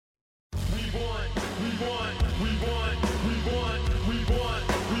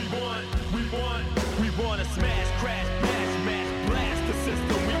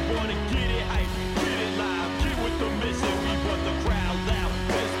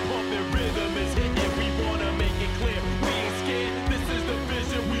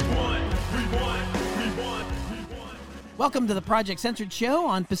Welcome to the Project Censored show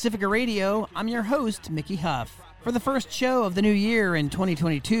on Pacifica Radio. I'm your host, Mickey Huff. For the first show of the new year in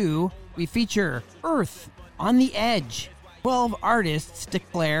 2022, we feature Earth on the Edge. 12 artists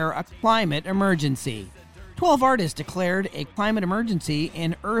declare a climate emergency. 12 artists declared a climate emergency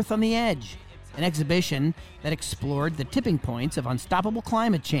in Earth on the Edge, an exhibition that explored the tipping points of unstoppable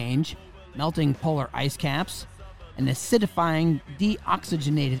climate change, melting polar ice caps, an acidifying,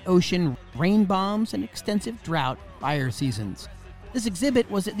 deoxygenated ocean, rain bombs, and extensive drought fire seasons. This exhibit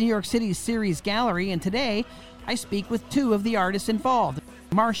was at New York City's Ceres Gallery, and today I speak with two of the artists involved,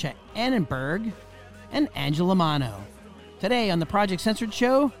 Marcia Annenberg and Angela Mano. Today on the Project Censored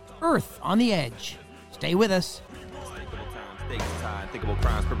show, Earth on the Edge. Stay with us. Unthinkable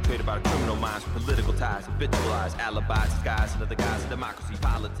crimes perpetrated by the criminal minds, political ties, habitualized alibis, disguised under the guise of democracy,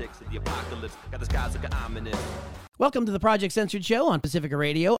 politics, and the apocalypse. Got the skies looking ominous. Welcome to the Project Censored show on Pacifica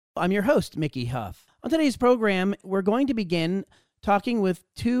Radio. I'm your host, Mickey Huff. On today's program, we're going to begin talking with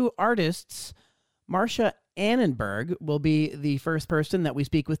two artists. Marcia Annenberg will be the first person that we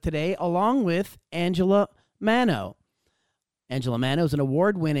speak with today, along with Angela Mano. Angela Mano is an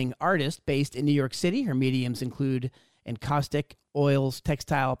award-winning artist based in New York City. Her mediums include encaustic, oils,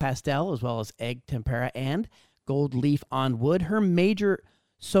 textile, pastel, as well as egg tempera and gold leaf on wood. Her major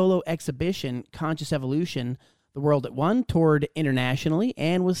solo exhibition, Conscious Evolution, The World at One, toured internationally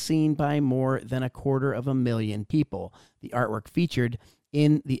and was seen by more than 250,000 people. The artwork featured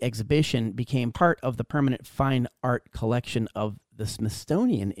in the exhibition became part of the permanent fine art collection of the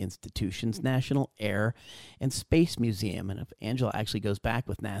Smithsonian Institution's National Air and Space Museum. And if Angela actually goes back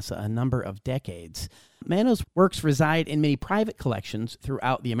with NASA a number of decades. Mano's works reside in many private collections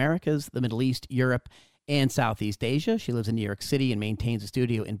throughout the Americas, the Middle East, Europe, and Southeast Asia. She lives in New York City and maintains a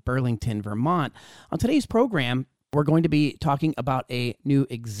studio in Burlington, Vermont. On today's program, we're going to be talking about a new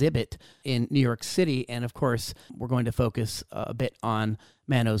exhibit in New York City, and of course, we're going to focus a bit on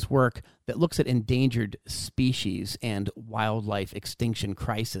Mano's work that looks at endangered species and wildlife extinction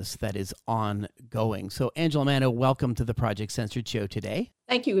crisis that is ongoing. So, Angela Mano, welcome to the Project Censored show today.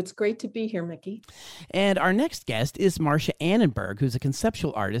 Thank you. It's great to be here, Mickey. And our next guest is Marcia Annenberg, who's a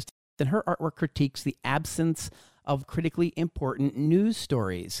conceptual artist, and her artwork critiques the absence of critically important news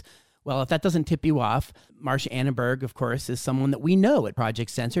stories. Well, if that doesn't tip you off, Marcia Annenberg, of course, is someone that we know at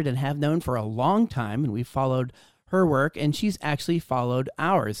Project Censored and have known for a long time, and we've followed her work, and she's actually followed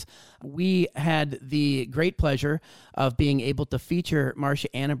ours. We had the great pleasure of being able to feature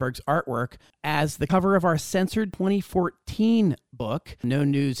Marcia Annenberg's artwork as the cover of our Censored 2014 book, No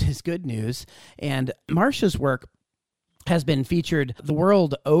News is Good News, and Marcia's work has been featured the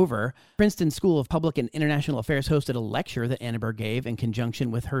world over. Princeton School of Public and International Affairs hosted a lecture that Annenberg gave in conjunction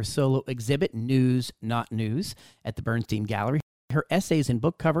with her solo exhibit, News, Not News, at the Bernstein Gallery. Her essays and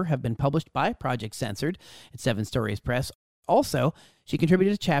book cover have been published by Project Censored at Seven Stories Press. Also, she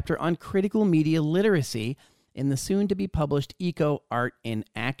contributed a chapter on critical media literacy in the soon-to-be-published Eco Art in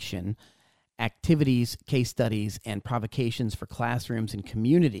Action, Activities, Case Studies, and Provocations for Classrooms and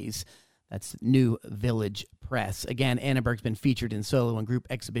Communities. That's New Village Press. Again, Annenberg's been featured in solo and group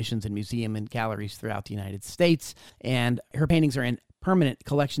exhibitions in museum and galleries throughout the United States, and her paintings are in permanent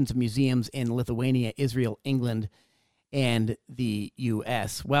collections of museums in Lithuania, Israel, England, and the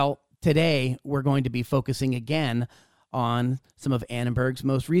U.S. Well, today we're going to be focusing again on some of Annenberg's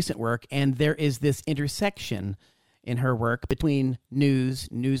most recent work, and there is this intersection in her work between news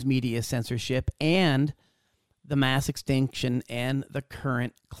media censorship, and the mass extinction and the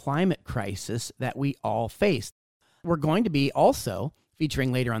current climate crisis that we all face. We're going to be also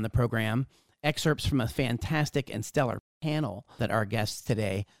featuring later on the program excerpts from a fantastic and stellar panel that our guests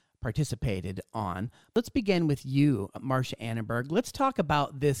today participated on. Let's begin with you, Marcia Annenberg. Let's talk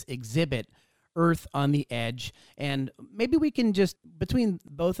about this exhibit, Earth on the Edge, and maybe we can just, between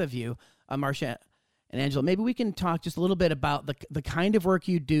both of you, Marcia and Angela, maybe we can talk just a little bit about the kind of work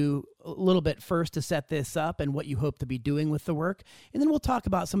you do a little bit first to set this up and what you hope to be doing with the work. And then we'll talk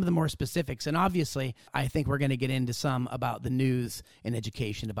about some of the more specifics. And obviously, I think we're going to get into some about the news and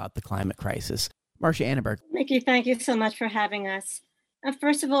education about the climate crisis. Marcia Annenberg. Mickey, thank you so much for having us.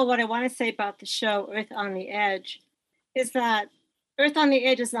 First of all, what I want to say about the show, Earth on the Edge, is that Earth on the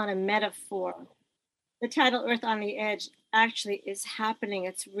Edge is not a metaphor. The title Earth on the Edge actually is happening.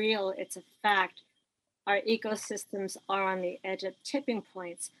 It's real. It's a fact. Our ecosystems are on the edge of tipping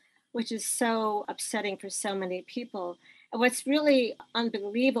points, which is so upsetting for so many people. And what's really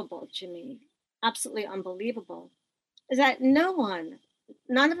unbelievable to me, absolutely unbelievable, is that none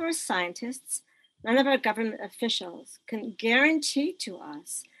of our scientists, none of our government officials can guarantee to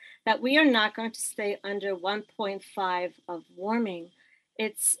us that we are not going to stay under 1.5 of warming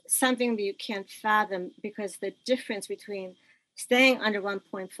it's something that you can't fathom, because the difference between staying under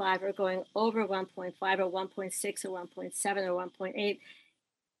 1.5 or going over 1.5 or 1.6 or 1.7 or 1.8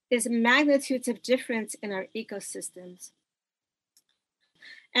 is magnitudes of difference in our ecosystems.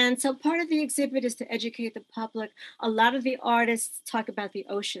 And so part of the exhibit is to educate the public. A lot of the artists talk about the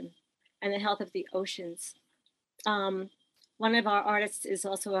ocean and the health of the oceans. One of our artists is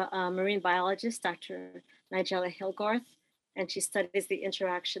also a marine biologist, Dr. Nigella Hilgarth, and she studies the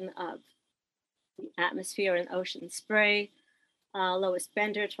interaction of the atmosphere and ocean spray. Lois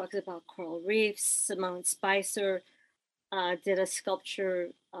Bender talks about coral reefs. Simone Spicer did a sculpture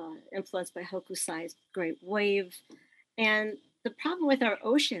influenced by Hokusai's Great Wave. And the problem with our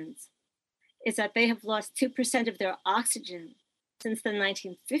oceans is that they have lost 2% of their oxygen since the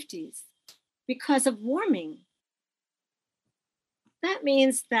 1950s because of warming. That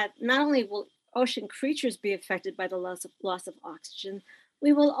means that not only will ocean creatures be affected by the loss of oxygen,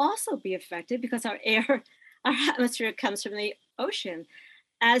 we will also be affected because our air, our atmosphere comes from the ocean,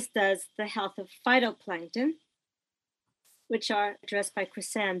 as does the health of phytoplankton, which are addressed by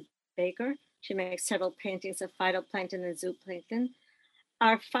Chrisanne Baker. She makes several paintings of phytoplankton and zooplankton.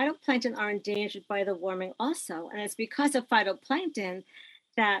 Our phytoplankton are endangered by the warming also, and it's because of phytoplankton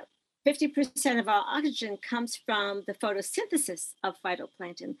that 50% of our oxygen comes from the photosynthesis of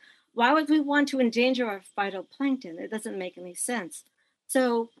phytoplankton. Why would we want to endanger our phytoplankton? It doesn't make any sense.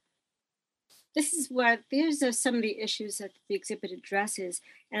 So these are some of the issues that the exhibit addresses.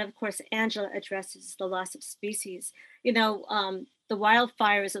 And of course, Angela addresses the loss of species. You know, the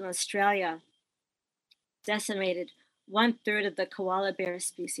wildfires in Australia decimated 1/3 of the koala bear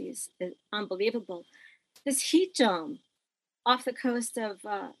species. It's unbelievable. This heat dome off the coast of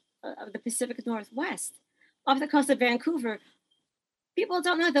the Pacific Northwest, off the coast of Vancouver, people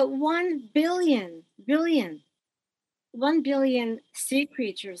don't know that 1 billion sea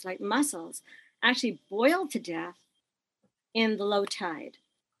creatures like mussels actually boil to death in the low tide.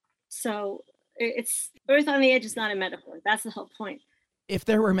 So it's Earth on the Edge is not a metaphor. That's the whole point. If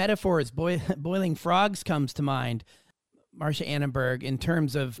there were metaphors, boiling frogs comes to mind, Marcia Annenberg, in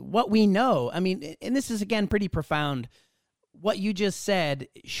terms of what we know. I mean, and this is, again, pretty profound. What you just said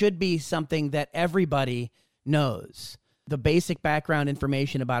should be something that everybody knows. The basic background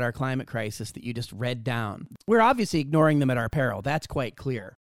information about our climate crisis that you just read down. We're obviously ignoring them at our peril. That's quite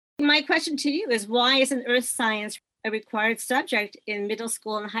clear. My question to you is, why isn't earth science a required subject in middle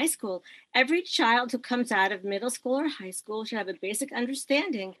school and high school? Every child who comes out of middle school or high school should have a basic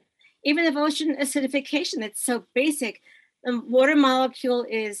understanding, even of ocean acidification. It's so basic. The water molecule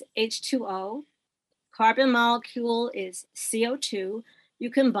is H2O. Carbon molecule is CO2. You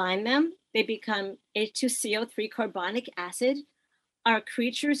combine them, they become H2CO3 carbonic acid. Our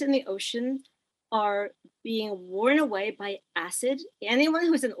creatures in the ocean are being worn away by acid. Anyone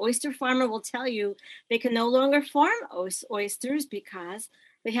who's an oyster farmer will tell you they can no longer farm oysters because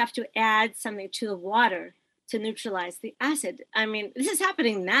they have to add something to the water to neutralize the acid. I mean, this is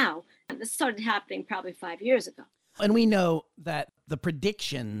happening now. This started happening probably 5 years ago. And we know that the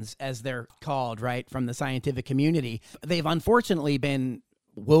predictions, as they're called, right, from the scientific community, they've unfortunately been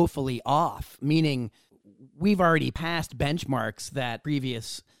woefully off, meaning we've already passed benchmarks that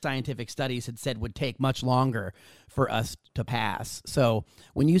previous scientific studies had said would take much longer for us to pass. So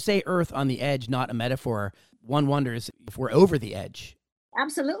when you say Earth on the edge, not a metaphor, one wonders if we're over the edge.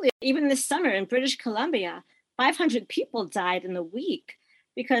 Absolutely. Even this summer in British Columbia, 500 people died in a week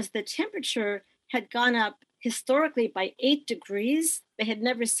because the temperature had gone up historically by 8 degrees. They had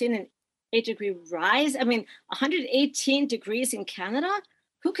never seen an 8-degree rise. I mean, 118 degrees in Canada?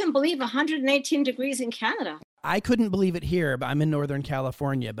 Who can believe 118 degrees in Canada? I couldn't believe it here, but I'm in Northern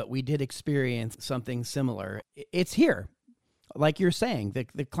California, but we did experience something similar. It's here. Like you're saying,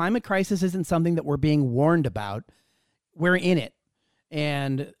 the climate crisis isn't something that we're being warned about. We're in it.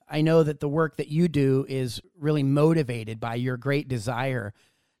 And I know that the work that you do is really motivated by your great desire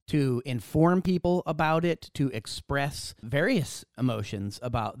to inform people about it, to express various emotions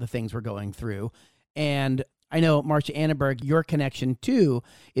about the things we're going through. And I know, Marcia Annenberg, your connection, too,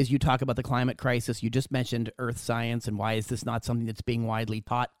 is you talk about the climate crisis. You just mentioned earth science and why is this not something that's being widely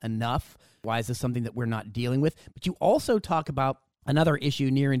taught enough? Why is this something that we're not dealing with? But you also talk about another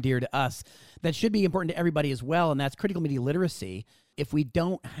issue near and dear to us that should be important to everybody as well, and that's critical media literacy. If we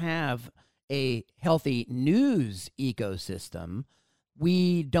don't have a healthy news ecosystem,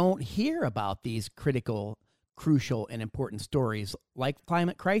 we don't hear about these critical, crucial, and important stories like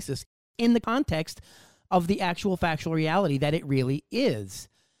climate crisis in the context of the actual factual reality that it really is.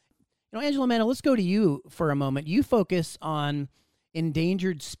 You know, Angela Mena, let's go to you for a moment. You focus on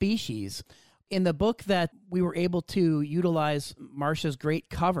endangered species. In the book that we were able to utilize Marcia's great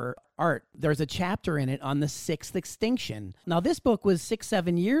cover art, there's a chapter in it on the sixth extinction. Now, this book was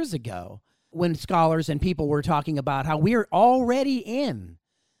 6-7 years ago when scholars and people were talking about how we're already in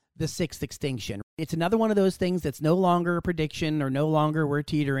the sixth extinction. It's another one of those things that's no longer a prediction or no longer we're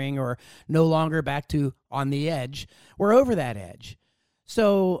teetering or no longer back to on the edge. We're over that edge.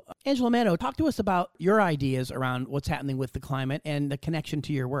 So, Angela Mano, talk to us about your ideas around what's happening with the climate and the connection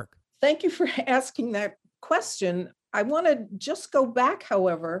to your work. Thank you for asking that question. I want to just go back,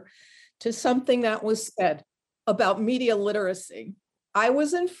 however, to something that was said about media literacy. I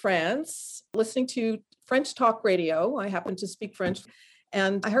was in France listening to French talk radio. I happen to speak French.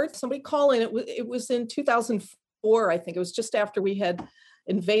 And I heard somebody call in. It was in 2004, I think. It was just after we had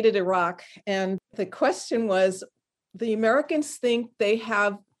invaded Iraq. And the question was, the Americans think they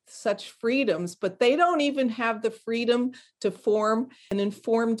have such freedoms, but they don't even have the freedom to form an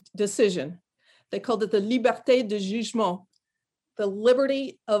informed decision. They called it the liberté de jugement, the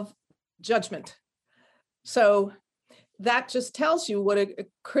liberty of judgment. So that just tells you what a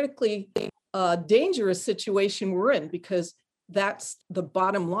critically dangerous situation we're in, because that's the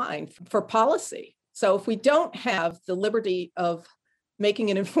bottom line for policy. So if we don't have the liberty of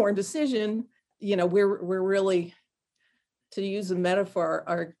making an informed decision, we're really, to use a metaphor,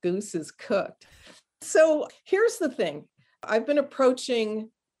 our goose is cooked. So here's the thing. I've been approaching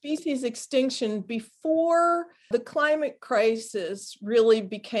species extinction before the climate crisis really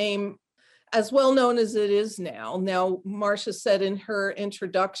became as well known as it is now. Now, Marcia said in her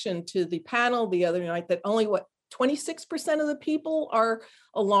introduction to the panel the other night that only 26% of the people are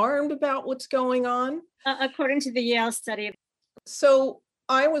alarmed about what's going on? According to the Yale study. So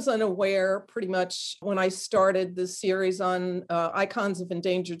I was unaware pretty much when I started this series on icons of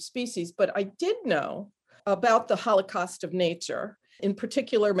endangered species, but I did know about the Holocaust of nature, in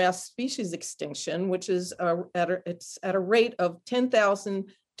particular mass species extinction, which is it's at a rate of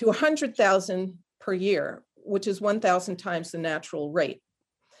 10,000 to 100,000 per year, which is 1,000 times the natural rate.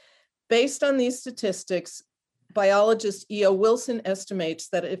 Based on these statistics, biologist E.O. Wilson estimates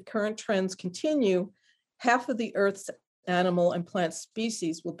that if current trends continue, half of the Earth's animal and plant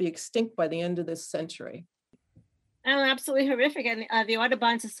species will be extinct by the end of this century. Oh, absolutely horrific. And the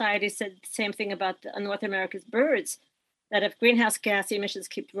Audubon Society said the same thing about North America's birds, that if greenhouse gas emissions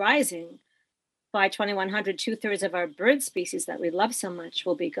keep rising, by 2100, 2/3 of our bird species that we love so much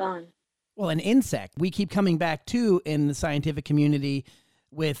will be gone. Well, an insect, we keep coming back to in the scientific community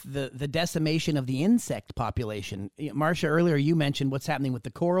with the decimation of the insect population. Marcia, earlier you mentioned what's happening with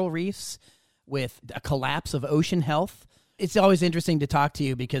the coral reefs, with a collapse of ocean health. It's always interesting to talk to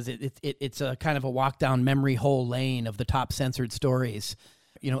you because it's a kind of a walk down memory hole lane of the top censored stories,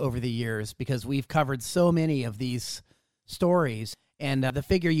 over the years, because we've covered so many of these stories. And the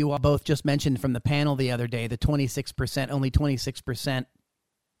figure you all both just mentioned from the panel the other day, the 26%, only 26%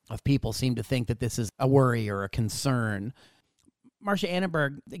 of people seem to think that this is a worry or a concern. Marcia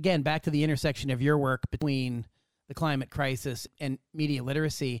Annenberg, again, back to the intersection of your work between the climate crisis and media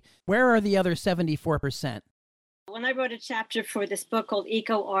literacy. Where are the other 74%? When I wrote a chapter for this book called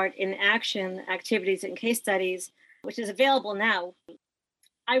Eco Art in Action, Activities and Case Studies, which is available now,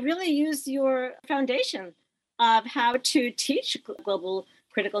 I really used your foundation of how to teach global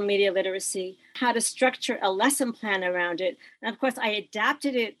critical media literacy, how to structure a lesson plan around it. And of course, I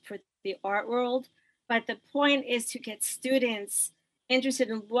adapted it for the art world, but the point is to get students interested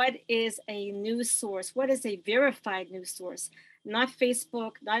in what is a news source, what is a verified news source, not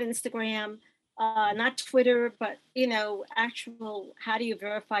Facebook, not Instagram, not Twitter, but, actual, how do you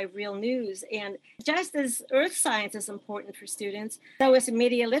verify real news? And just as earth science is important for students, so is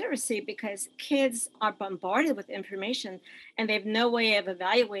media literacy, because kids are bombarded with information and they have no way of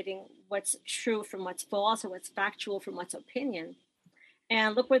evaluating what's true from what's false or what's factual from what's opinion.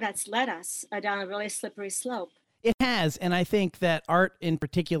 And look where that's led us, down a really slippery slope. It has, and I think that art in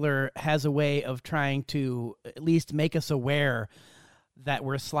particular has a way of trying to at least make us aware that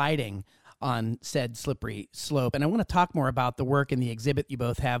we're sliding on said slippery slope. And I want to talk more about the work and the exhibit you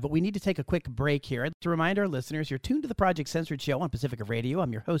both have, but we need to take a quick break here. To remind our listeners, you're tuned to the Project Censored show on Pacifica Radio.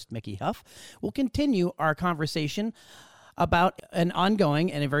 I'm your host, Mickey Huff. We'll continue our conversation about an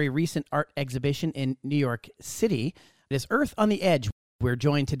ongoing and a very recent art exhibition in New York City. It is Earth on the Edge. We're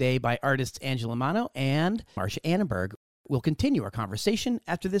joined today by artists Angela Mano and Marcia Annenberg. We'll continue our conversation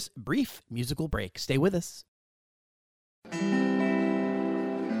after this brief musical break. Stay with us.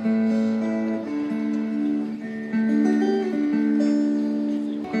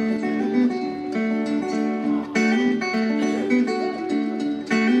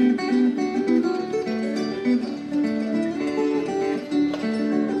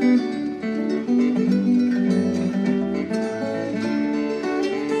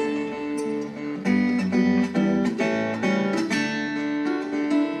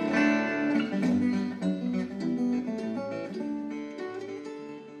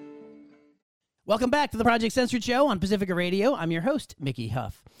 Welcome back to the Project Censored Show on Pacifica Radio. I'm your host, Mickey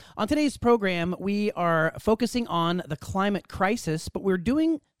Huff. On today's program, we are focusing on the climate crisis, but we're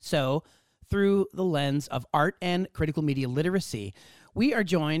doing so through the lens of art and critical media literacy. We are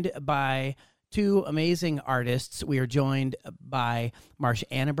joined by two amazing artists. We are joined by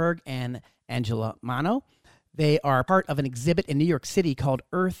Marcia Annenberg and Angela Mano. They are part of an exhibit in New York City called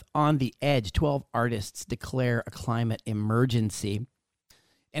Earth on the Edge. 12 artists declare a climate emergency.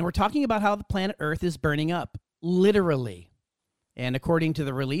 And we're talking about how the planet Earth is burning up, literally. And according to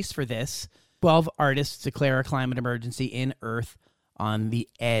the release for this, 12 artists declare a climate emergency in Earth on the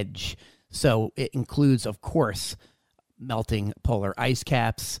Edge. So it includes, of course, melting polar ice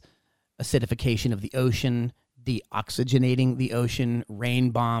caps, acidification of the ocean, deoxygenating the ocean,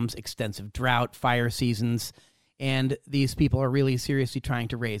 rain bombs, extensive drought, fire seasons. And these people are really seriously trying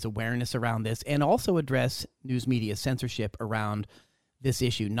to raise awareness around this and also address news media censorship around this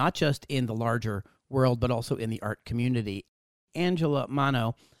issue, not just in the larger world, but also in the art community. Angela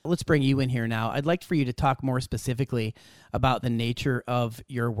Mano, let's bring you in here now. I'd like for you to talk more specifically about the nature of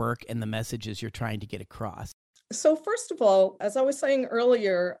your work and the messages you're trying to get across. So first of all, as I was saying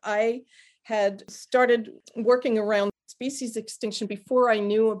earlier, I had started working around species extinction before I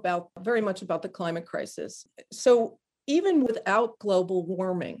knew very much about the climate crisis. So even without global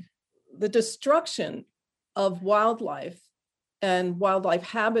warming, the destruction of wildlife and wildlife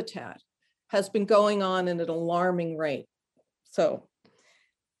habitat has been going on at an alarming rate. So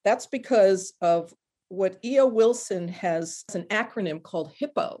that's because of what E.O. Wilson has an acronym called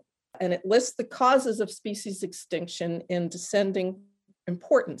HIPPO, and it lists the causes of species extinction in descending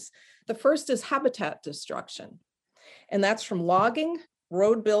importance. The first is habitat destruction, and that's from logging,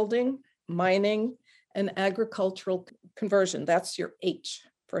 road building, mining, and agricultural conversion. That's your H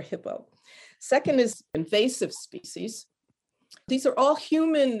for HIPPO. Second is invasive species. These are all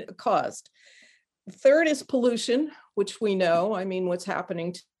human caused. Third is pollution, which we know, what's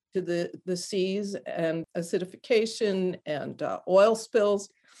happening to the seas and acidification and oil spills.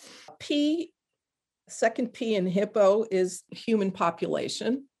 Second P in HIPPO is human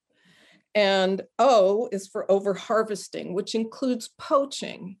population. And O is for overharvesting, which includes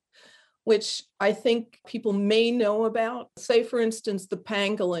poaching, which I think people may know about. Say, for instance, the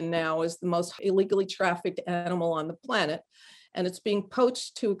pangolin now is the most illegally trafficked animal on the planet. And it's being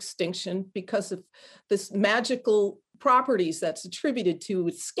poached to extinction because of this magical properties that's attributed to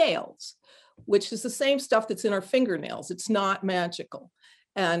its scales, which is the same stuff that's in our fingernails. It's not magical.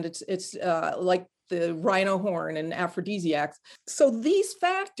 And it's like the rhino horn and aphrodisiacs. So these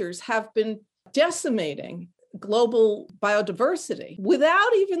factors have been decimating global biodiversity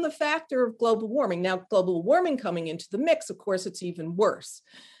without even the factor of global warming. Now, global warming coming into the mix, of course, it's even worse.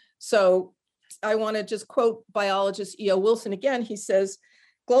 So I want to just quote biologist E.O. Wilson again. He says,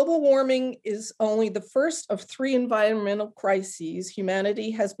 global warming is only the first of three environmental crises humanity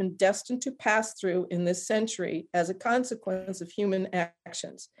has been destined to pass through in this century as a consequence of human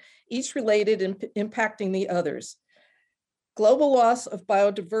actions, each related and impacting the others. Global loss of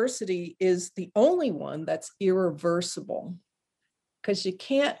biodiversity is the only one that's irreversible because you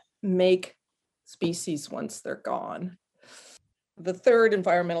can't make species once they're gone. The third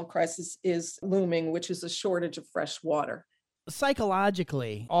environmental crisis is looming, which is a shortage of fresh water.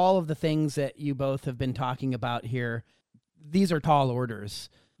 Psychologically, all of the things that you both have been talking about here, these are tall orders.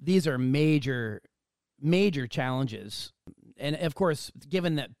 These are major, major challenges. And of course,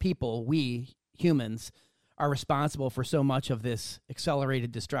 given that people, we humans, are responsible for so much of this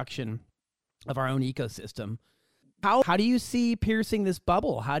accelerated destruction of our own ecosystem, how do you see piercing this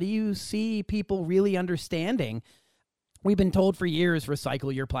bubble? How do you see people really understanding? We've been told for years,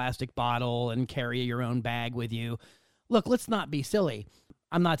 recycle your plastic bottle and carry your own bag with you. Look, let's not be silly.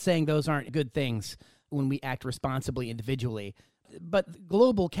 I'm not saying those aren't good things when we act responsibly individually. But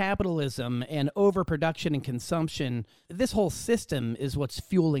global capitalism and overproduction and consumption, this whole system is what's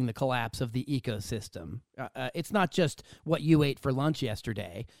fueling the collapse of the ecosystem. It's not just what you ate for lunch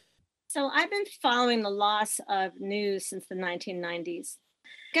yesterday. So I've been following the loss of news since the 1990s.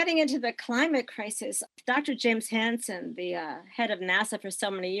 Getting into the climate crisis, Dr. James Hansen, the head of NASA for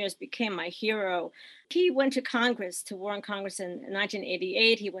so many years, became my hero. He went to Congress, to Warren Congress in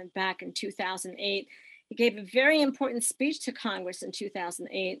 1988. He went back in 2008. He gave a very important speech to Congress in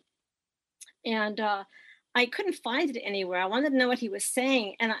 2008. And I couldn't find it anywhere. I wanted to know what he was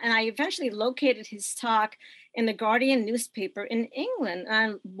saying. And I eventually located his talk in the Guardian newspaper in England.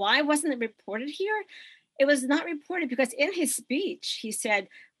 And why wasn't it reported here? It was not reported because in his speech, he said,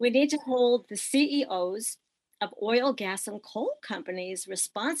 we need to hold the CEOs of oil, gas, and coal companies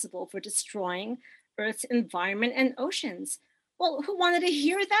responsible for destroying Earth's environment and oceans. Well, who wanted to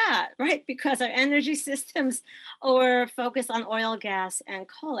hear that, right? Because our energy systems were focused on oil, gas, and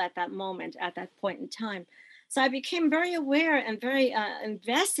coal at that moment, at that point in time. So I became very aware and very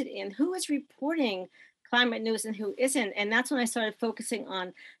invested in who is reporting climate news and who isn't. And that's when I started focusing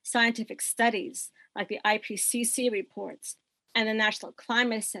on scientific studies like the IPCC reports and the National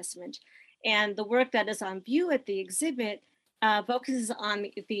Climate Assessment. And the work that is on view at the exhibit focuses on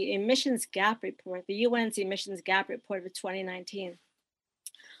the emissions gap report, the UN's emissions gap report of 2019.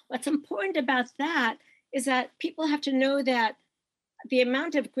 What's important about that is that people have to know that the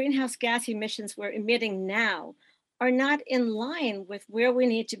amount of greenhouse gas emissions we're emitting now are not in line with where we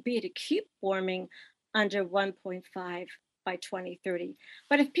need to be to keep warming under 1.5 by 2030.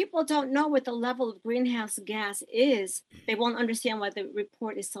 But if people don't know what the level of greenhouse gas is, they won't understand why the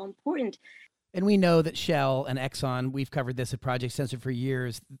report is so important. And we know that Shell and Exxon, we've covered this at Project Censored for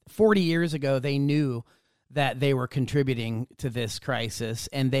years. 40 years ago, they knew that they were contributing to this crisis,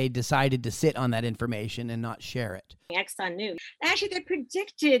 and they decided to sit on that information and not share it. Exxon knew. Actually, they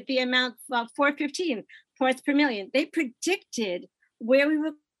predicted the amount of 415 parts per million. They predicted where we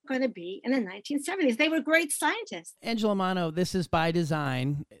were going to be in the 1970s. They were great scientists. Angela Mano, this is by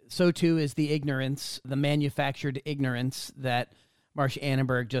design. So too is the ignorance, the manufactured ignorance that Marcia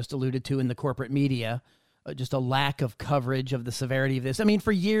Annenberg just alluded to in the corporate media, just a lack of coverage of the severity of this. I mean,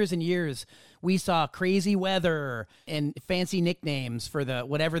 for years and years, we saw crazy weather and fancy nicknames for the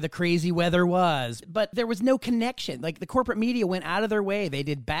whatever the crazy weather was, but there was no connection. Like the corporate media went out of their way. They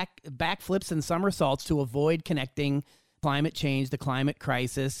did backflips and somersaults to avoid connecting climate change, the climate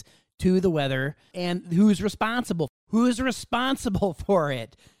crisis, to the weather, and who's responsible? Who's responsible for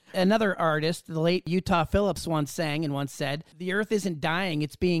it? Another artist, the late Utah Phillips, once sang and once said, "The earth isn't dying,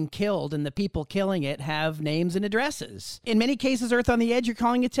 it's being killed, and the people killing it have names and addresses." In many cases, Earth on the Edge, you're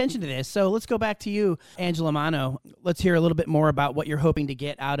calling attention to this. So let's go back to you, Angela Mano. Let's hear a little bit more about what you're hoping to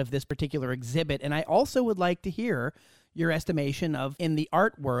get out of this particular exhibit. And I also would like to hear your estimation of, in the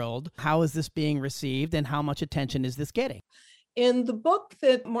art world, how is this being received and how much attention is this getting? In the book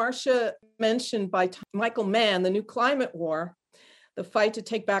that Marcia mentioned by Michael Mann, The New Climate War, The Fight to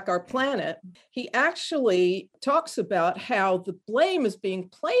Take Back Our Planet, he actually talks about how the blame is being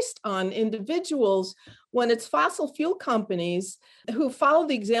placed on individuals when it's fossil fuel companies who follow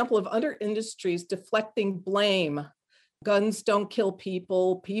the example of other industries deflecting blame. Guns don't kill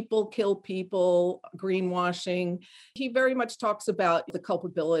people, people kill people, greenwashing. He very much talks about the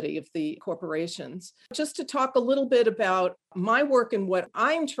culpability of the corporations. Just to talk a little bit about my work and what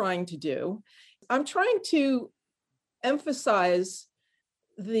I'm trying to do, I'm trying to emphasize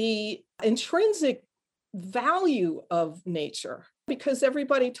the intrinsic value of nature, because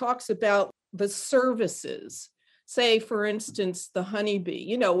everybody talks about the services. Say, for instance, the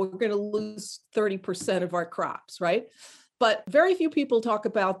honeybee, we're going to lose 30% of our crops, right? But very few people talk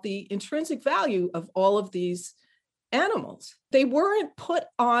about the intrinsic value of all of these animals. They weren't put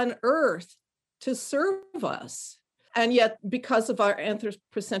on Earth to serve us. And yet, because of our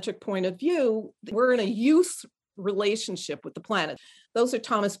anthropocentric point of view, we're in a use relationship with the planet. Those are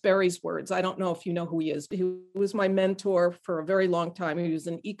Thomas Berry's words. I don't know if you know who he is. He was my mentor for a very long time. He was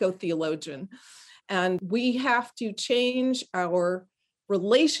an eco-theologian. And we have to change our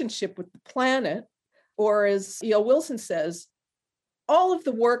relationship with the planet, or as E.O. Wilson says, all of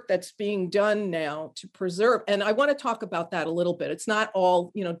the work that's being done now to preserve, and I want to talk about that a little bit. It's not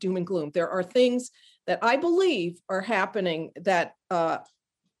all, doom and gloom. There are things that I believe are happening that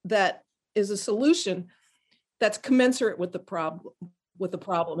is a solution that's commensurate with the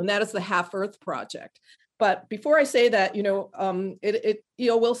problem, and that is the Half Earth Project. But before I say that,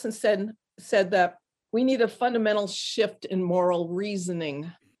 E.O. Wilson said that we need a fundamental shift in moral reasoning.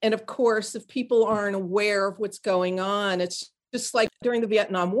 And of course, if people aren't aware of what's going on, it's just like during the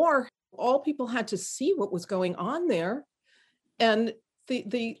Vietnam War, all people had to see what was going on there. And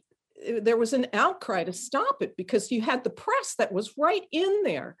there was an outcry to stop it because you had the press that was right in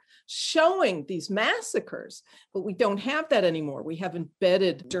there showing these massacres. But we don't have that anymore. We have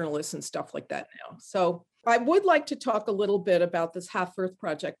embedded journalists and stuff like that now. So I would like to talk a little bit about this Half Earth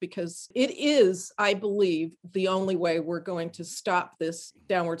Project because it is, I believe, the only way we're going to stop this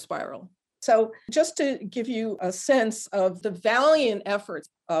downward spiral. So just to give you a sense of the valiant efforts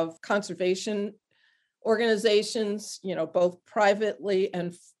of conservation organizations, both privately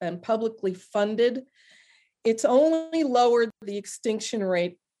and publicly funded, it's only lowered the extinction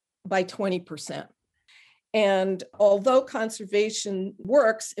rate by 20%. And although conservation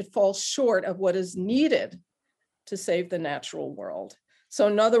works, it falls short of what is needed to save the natural world. So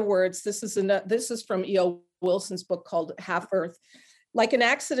in other words, this is from E.O. Wilson's book called Half Earth. Like an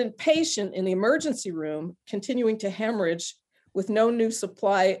accident patient in the emergency room continuing to hemorrhage with no new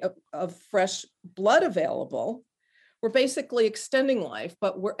supply of fresh blood available, we're basically extending life,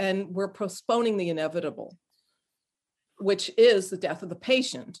 but we're postponing the inevitable, which is the death of the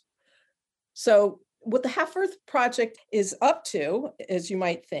patient. So what the Half-Earth Project is up to, as you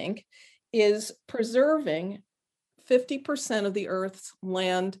might think, is preserving 50% of the Earth's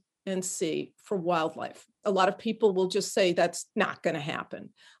land and sea for wildlife. A lot of people will just say that's not going to happen,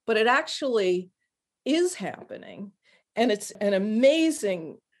 but it actually is happening. And it's an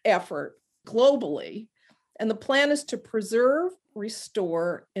amazing effort globally. And the plan is to preserve,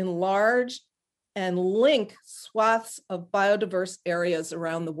 restore, enlarge, and link swaths of biodiverse areas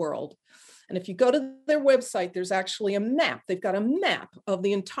around the world. And if you go to their website, there's actually a map. They've got a map of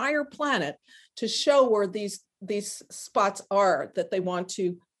the entire planet to show where these spots are that they want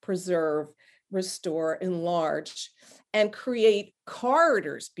to preserve, restore, enlarge, and create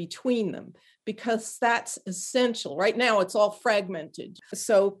corridors between them, because that's essential. Right now, it's all fragmented.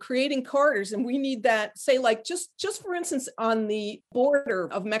 So creating corridors, and we need that, say, like just for instance, on the border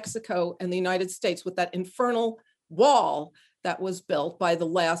of Mexico and the United States with that infernal wall that was built by the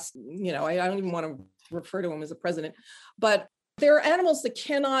last, I don't even want to refer to him as a president, but there are animals that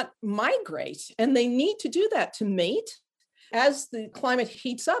cannot migrate, and they need to do that to mate. As the climate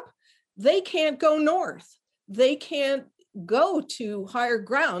heats up, they can't go north. They can't go to higher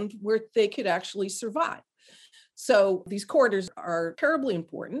ground where they could actually survive. So these corridors are terribly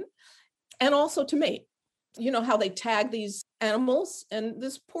important, and also to mate. You know how they tag these animals, and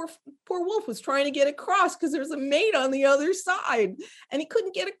this poor wolf was trying to get across because there's a mate on the other side, and he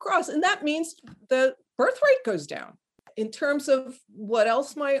couldn't get across. And that means the birth rate goes down. In terms of what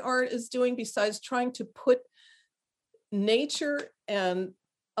else my art is doing besides trying to put nature and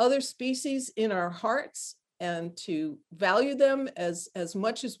other species in our hearts and to value them as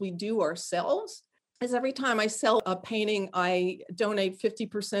much as we do ourselves, is every time I sell a painting, I donate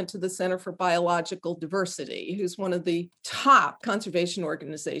 50% to the Center for Biological Diversity, who's one of the top conservation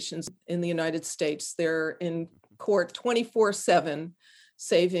organizations in the United States. They're in court 24/7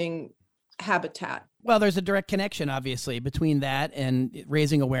 saving habitat. Well, there's a direct connection, obviously, between that and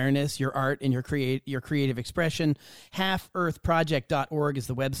raising awareness, your art, and your creative expression. halfearthproject.org is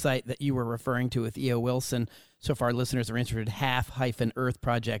the website that you were referring to with E.O. Wilson. So if our listeners are interested,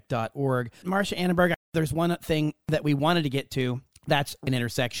 half-earthproject.org. Marcia Annenberg, there's one thing that we wanted to get to. That's an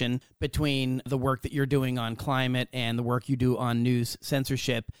intersection between the work that you're doing on climate and the work you do on news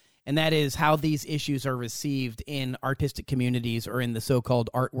censorship. And that is how these issues are received in artistic communities or in the so-called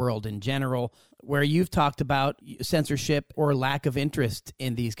art world in general, where you've talked about censorship or lack of interest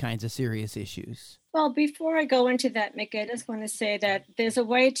in these kinds of serious issues. Well, before I go into that, Mickey, I just want to say that there's a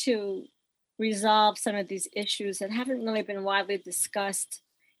way to resolve some of these issues that haven't really been widely discussed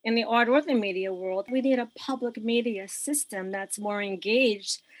in the art or the media world. We need a public media system that's more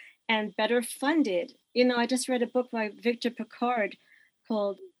engaged and better funded. I just read a book by Victor Piccard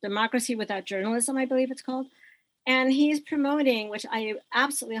called Democracy Without Journalism, I believe it's called. And he's promoting, which I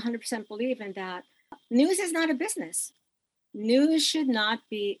absolutely 100% believe in, that news is not a business. News should not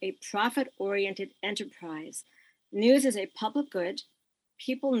be a profit-oriented enterprise. News is a public good.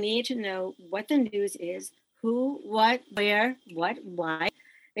 People need to know what the news is, who, what, where, what, why.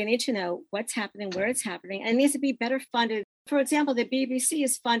 They need to know what's happening, where it's happening, and it needs to be better funded. For example, the BBC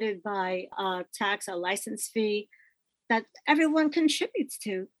is funded by a license fee that everyone contributes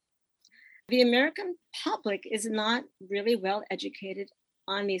to. The American public is not really well educated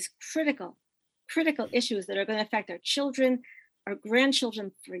on these critical issues that are going to affect our children, our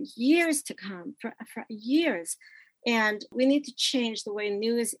grandchildren for years to come, for years. And we need to change the way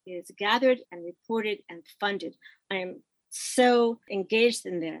news is gathered and reported and funded. I am so engaged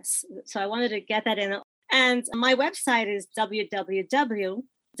in this. So I wanted to get that in. And my website is www.mannenberg,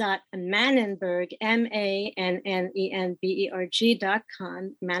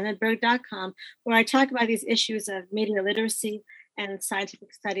 MANNENBERG.com, mannenberg.com, where I talk about these issues of media literacy and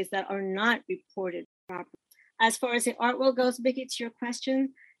scientific studies that are not reported properly. As far as the art world goes, Vicky, to your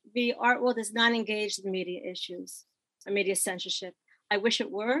question, the art world is not engaged in media issues or media censorship. I wish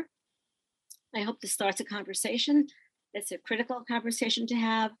it were. I hope this starts a conversation. It's a critical conversation to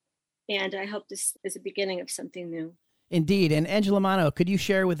have, and I hope this is the beginning of something new. Indeed. And Angela Mano, could you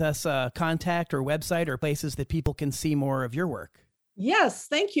share with us a contact or website or places that people can see more of your work? Yes,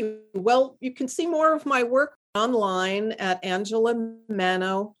 thank you. Well, you can see more of my work online at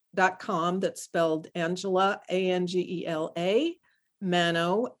angelamano.com. That's spelled Angela, Angela,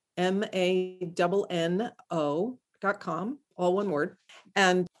 Mano, MANNO.com, all one word.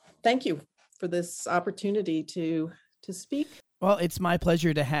 And thank you for this opportunity to speak. Well, it's my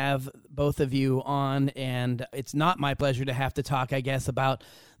pleasure to have both of you on, and it's not my pleasure to have to talk, I guess, about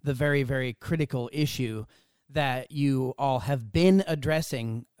the very, very critical issue that you all have been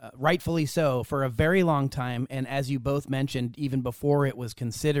addressing, rightfully so, for a very long time, and as you both mentioned, even before it was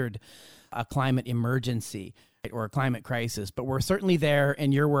considered a climate emergency or a climate crisis. But we're certainly there,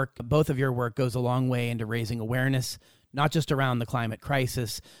 and your work, both of your work, goes a long way into raising awareness, not just around the climate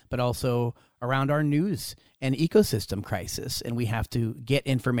crisis, but also around our news and ecosystem crisis. And we have to get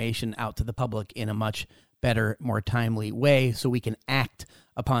information out to the public in a much better, more timely way so we can act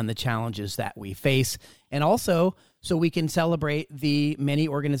upon the challenges that we face. And also so we can celebrate the many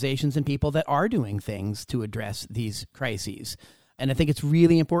organizations and people that are doing things to address these crises. And I think it's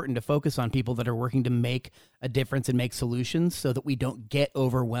really important to focus on people that are working to make a difference and make solutions so that we don't get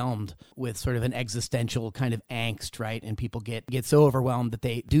overwhelmed with sort of an existential kind of angst, right? And people get so overwhelmed that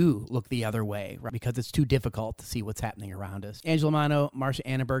they do look the other way, right? Because it's too difficult to see what's happening around us. Angela Mano, Marcia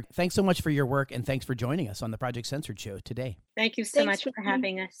Annenberg, thanks so much for your work, and thanks for joining us on the Project Censored show today. Thank you so much for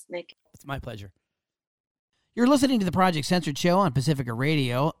having us, Nick. It's my pleasure. You're listening to the Project Censored show on Pacifica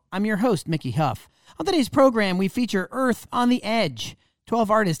Radio. I'm your host, Mickey Huff. On today's program, we feature Earth on the Edge. 12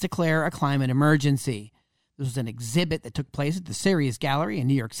 artists declare a climate emergency. This was an exhibit that took place at the Ceres Gallery in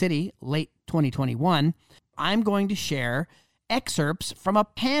New York City, late 2021. I'm going to share excerpts from a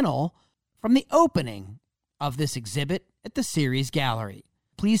panel from the opening of this exhibit at the Ceres Gallery.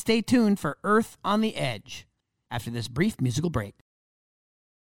 Please stay tuned for Earth on the Edge after this brief musical break.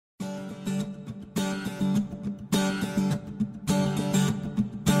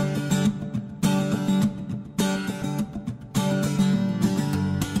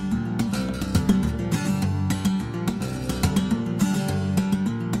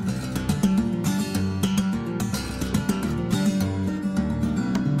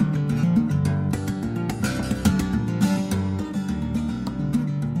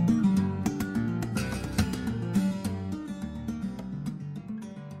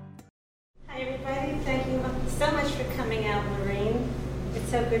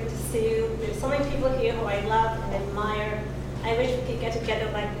 So good to see you. There's so many people here who I love and admire. I wish we could get together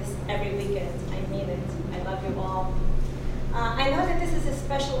like this every weekend. I mean it. I love you all. I know that this is a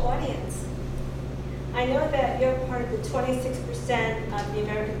special audience. I know that you're part of the 26% of the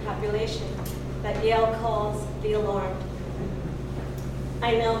American population that Yale calls the alarmed.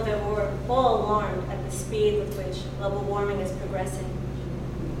 I know that we're all alarmed at the speed with which global warming is progressing.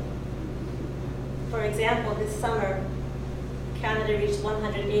 For example, this summer, Canada reached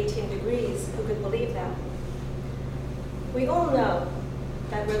 118 degrees. Who could believe that? We all know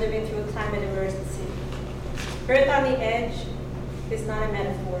that we're living through a climate emergency. Earth on the Edge is not a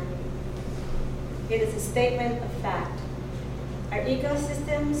metaphor. It is a statement of fact. Our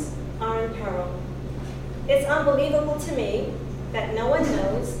ecosystems are in peril. It's unbelievable to me that no one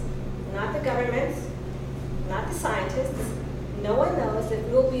knows, not the governments, not the scientists, no one knows if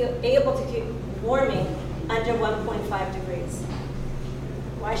we'll be able to keep warming under 1.5 degrees.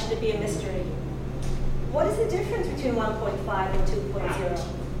 Why should it be a mystery? What is the difference between 1.5 and 2.0?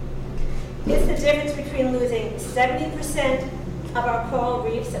 It's the difference between losing 70% of our coral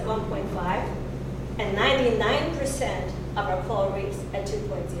reefs at 1.5 and 99% of our coral reefs at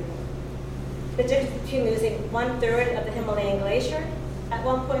 2.0. The difference between losing 1/3 of the Himalayan glacier at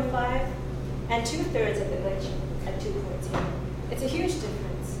 1.5 and 2/3 of the glacier at 2.0. It's a huge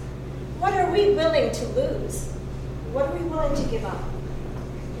difference. What are we willing to lose? What are we willing to give up?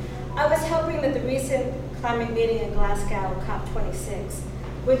 I was hoping that the recent climate meeting in Glasgow, COP26,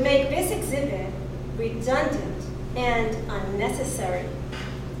 would make this exhibit redundant and unnecessary,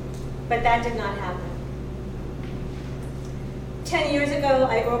 but that did not happen. 10 years ago,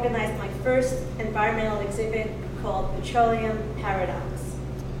 I organized my first environmental exhibit called Petroleum Paradox.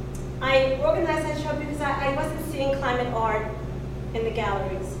 I organized that show because I wasn't seeing climate art in the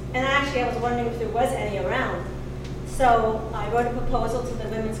galleries. And actually, I was wondering if there was any around. So I wrote a proposal to the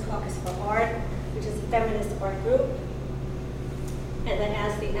Women's Caucus for Art, which is a feminist art group, and then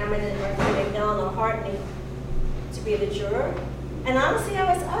asked the eminent art critic Eleanor Hartley to be the juror. And honestly, I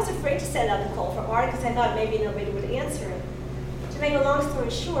was afraid to send out the call for art because I thought maybe nobody would answer it. To make a long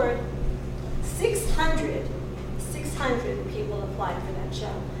story short, 600 people applied for that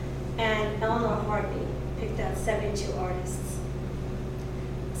show, and Eleanor Hartley picked out 72 artists.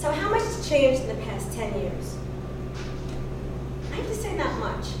 So how much has changed in the past 10 years? I have to say not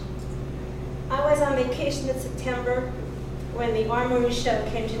much. I was on vacation in September when the Armory Show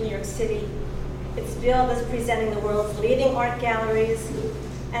came to New York City. It's billed as presenting the world's leading art galleries,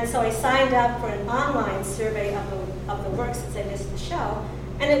 and so I signed up for an online survey of the work since I missed the show,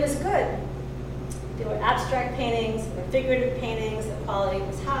 and it was good. There were abstract paintings, there were figurative paintings, the quality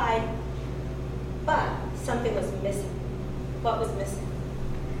was high, but something was missing. What was missing?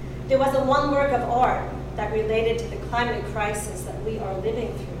 There wasn't one work of art that related to the climate crisis that we are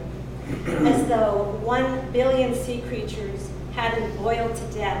living through, as though 1 billion sea creatures hadn't boiled to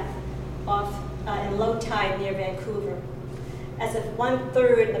death off in low tide near Vancouver, as if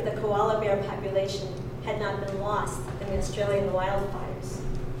 1/3 of the koala bear population had not been lost in the Australian wildfires,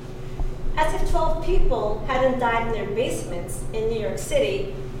 as if 12 people hadn't died in their basements in New York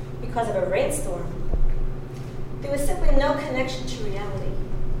City because of a rainstorm. There was simply no connection to reality.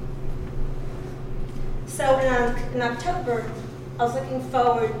 So in October, I was looking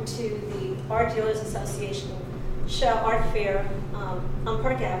forward to the Art Dealers Association show art fair on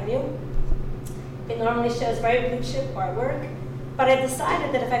Park Avenue. It normally shows very blue chip artwork, but I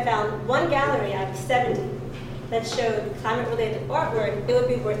decided that if I found one gallery out of 70 that showed climate-related artwork, it would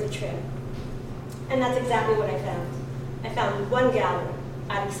be worth the trip. And that's exactly what I found. I found one gallery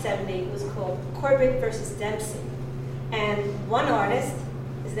out of 70. It was called Corbett versus Dempsey. And one artist,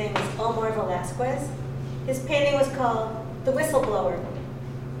 his name is Omar Velasquez, his painting was called The Whistleblower,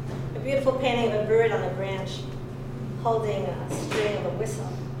 a beautiful painting of a bird on a branch holding a string of a whistle.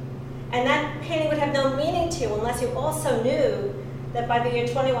 And that painting would have no meaning to you unless you also knew that by the year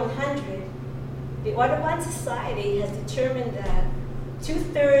 2100, the Audubon Society has determined that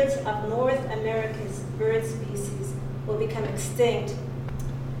 2/3 of North America's bird species will become extinct.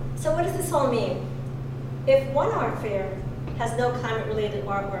 So what does this all mean? If one art fair has no climate-related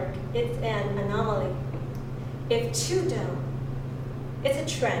artwork, it's an anomaly. If two don't, it's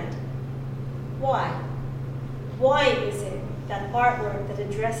a trend. Why? Why is it that artwork that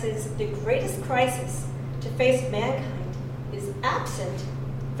addresses the greatest crisis to face mankind is absent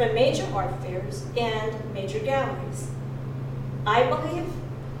from major art fairs and major galleries? I believe,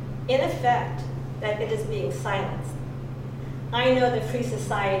 in effect, that it is being silenced. I know that free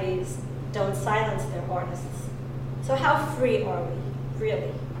societies don't silence their artists. So how free are we,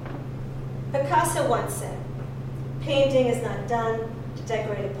 really? Picasso once said, "Painting is not done to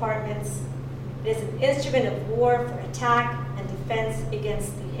decorate apartments. It is an instrument of war for attack and defense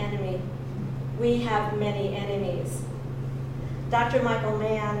against the enemy. We have many enemies." Dr. Michael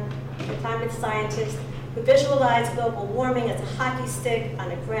Mann, the climate scientist who visualized global warming as a hockey stick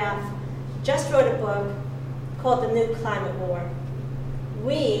on a graph, just wrote a book called The New Climate War.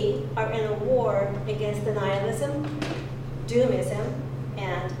 We are in a war against denialism, doomism,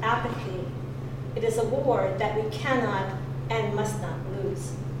 and apathy. It is a war that we cannot and must not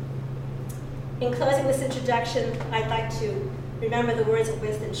lose. In closing this introduction, I'd like to remember the words of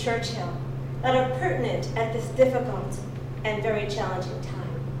Winston Churchill that are pertinent at this difficult and very challenging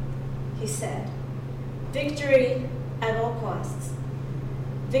time. He said, "Victory at all costs.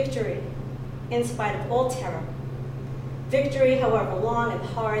 Victory in spite of all terror. Victory, however long and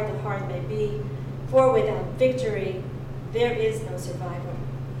hard the hard may be, for without victory, there is no survivor."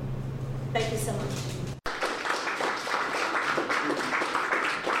 Thank you so much.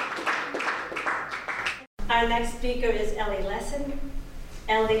 Our next speaker is Ellie Lesson.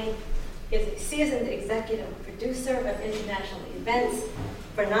 Ellie is a seasoned executive producer of international events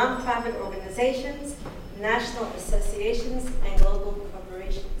for nonprofit organizations, national associations, and global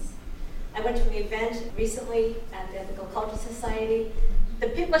corporations. I went to an event recently at the Ethical Culture Society. The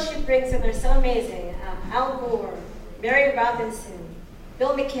people she brings in are so amazing. Al Gore, Mary Robinson,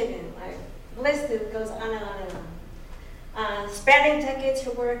 Bill McKibben. The list goes on and on and on. Spanning decades,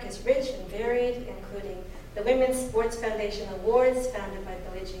 her work is rich and varied, including the Women's Sports Foundation Awards, founded by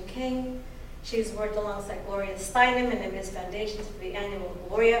Billie Jean King. She's worked alongside Gloria Steinem and the Ms. Foundations for the annual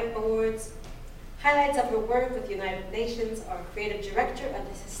Gloria Awards. Highlights of her work with the United Nations are creative director of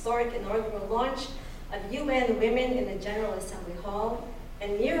the historic inaugural launch of UN Women in the General Assembly Hall,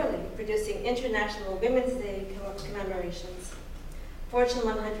 and nearly producing International Women's Day commemorations. Fortune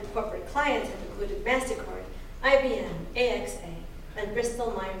 100 corporate clients have included MasterCard, IBM, AXA, and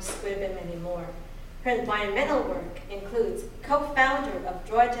Bristol Myers Squibb, and many more. Her environmental work includes co-founder of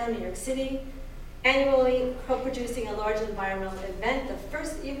Drawdown New York City, annually co-producing a large environmental event, the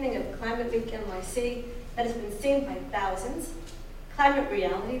first evening of Climate Week NYC, that has been seen by thousands, climate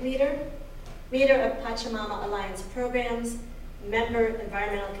reality leader, leader of Pachamama Alliance programs, member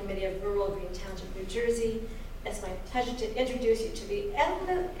Environmental Committee of Rural Green Township, New Jersey. It's my pleasure to introduce you to the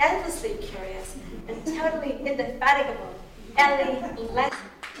endlessly curious and totally indefatigable Ellie Lesson.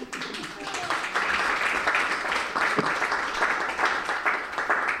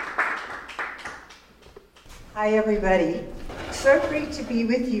 Hi, everybody. So great to be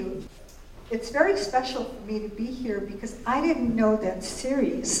with you. It's very special for me to be here because I didn't know that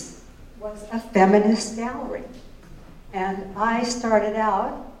series was a feminist gallery. And I started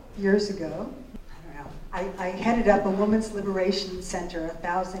out years ago, I headed up a women's liberation center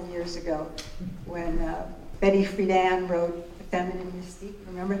 1,000 years ago when Betty Friedan wrote The Feminine Mystique,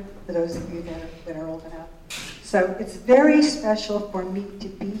 remember? For those of you that are old enough. So it's very special for me to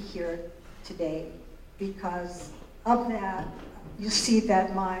be here today because of that, you see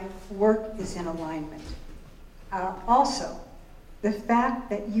that my work is in alignment. Also, the fact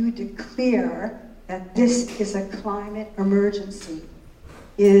that you declare that this is a climate emergency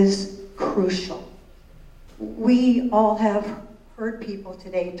is crucial. We all have heard people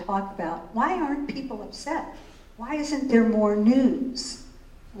today talk about, why aren't people upset? Why isn't there more news?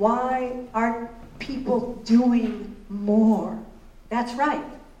 Why aren't people doing more? That's right.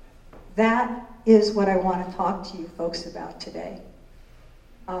 That is what I want to talk to you folks about today.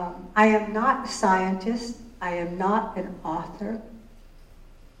 I am not a scientist. I am not an author.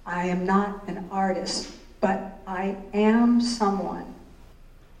 I am not an artist, but I am someone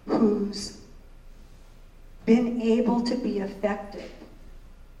who's been able to be effective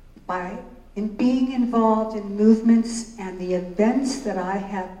in being involved in movements and the events that I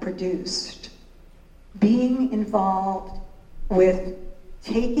have produced, being involved with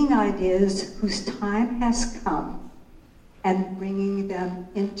taking ideas whose time has come and bringing them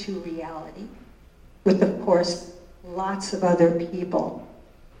into reality with, of course, lots of other people.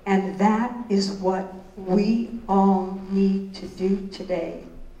 And that is what we all need to do today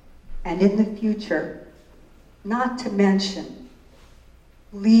and in the future, not to mention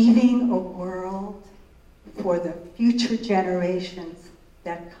leaving a world for the future generations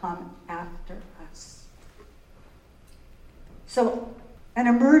that come after us. So an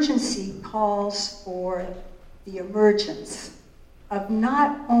emergency calls for the emergence of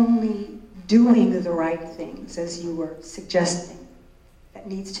not only doing the right things, as you were suggesting, that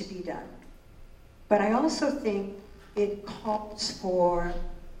needs to be done, but I also think it calls for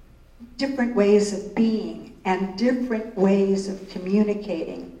different ways of being and different ways of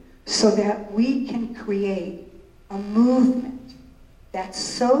communicating so that we can create a movement that's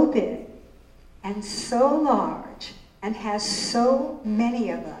so big and so large and has so many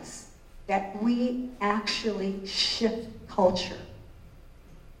of us that we actually shift culture.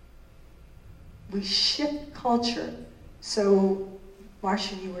 We shift culture. So,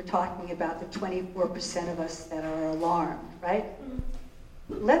 Marcia, you were talking about the 24% of us that are alarmed, right?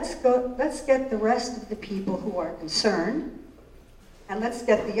 Let's get the rest of the people who are concerned, and let's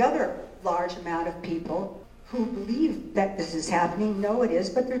get the other large amount of people who believe that this is happening, know it is,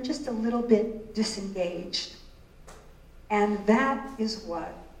 but they're just a little bit disengaged. And that is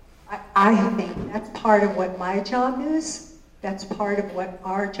what I think, that's part of what my job is, that's part of what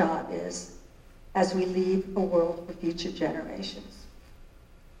our job is as we leave a world for future generations.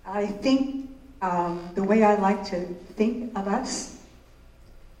 I think the way I like to think of us,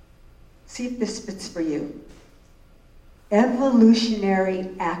 see if this fits for you. Evolutionary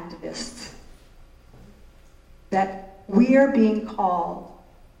activists. That we are being called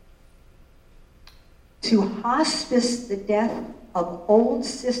to hospice the death of old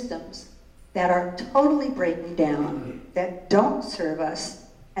systems that are totally breaking down, that don't serve us,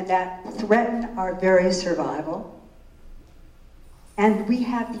 and that threaten our very survival. And we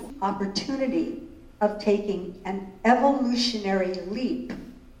have the opportunity of taking an evolutionary leap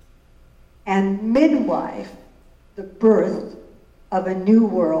and midwife the birth of a new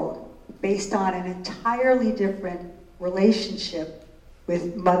world based on an entirely different relationship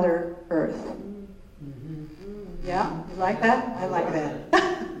with Mother Earth. Mm-hmm. Yeah, you like that? I like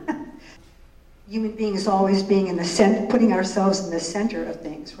that. Human beings always being in the center, putting ourselves in the center of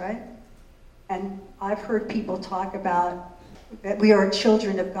things, right? And I've heard people talk about that we are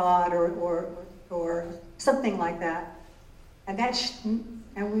children of God or something like that.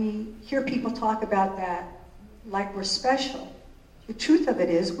 And we hear people talk about that like we're special. The truth of it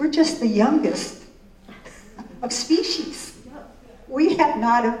is, we're just the youngest of species. We have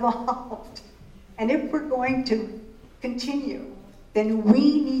not evolved. And if we're going to continue, then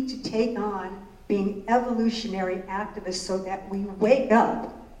we need to take on being evolutionary activists so that we wake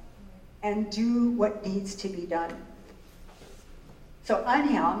up and do what needs to be done. So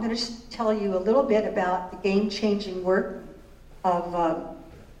anyhow, I'm going to tell you a little bit about the game-changing work of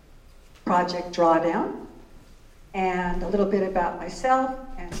Project Drawdown, and a little bit about myself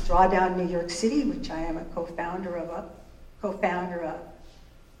and Drawdown New York City, which I am a co-founder of.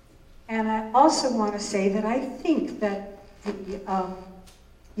 And I also want to say that I think that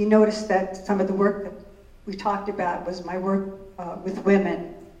you noticed that some of the work that we talked about was my work with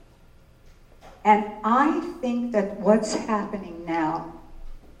women. And I think that what's happening now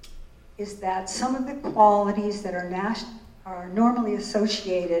is that some of the qualities that are normally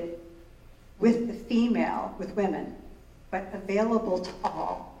associated with the female, with women, but available to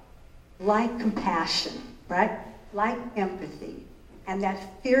all, like compassion, right? Like empathy, and that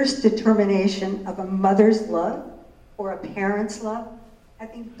fierce determination of a mother's love or a parent's love, I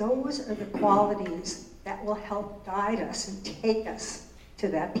think those are the qualities that will help guide us and take us to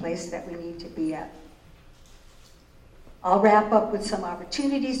that place that we need to be at. I'll wrap up with some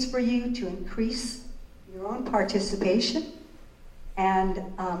opportunities for you to increase your own participation. And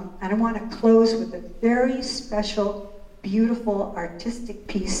I want to close with a very special, beautiful, artistic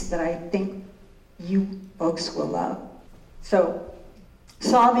piece that I think you folks will love. So,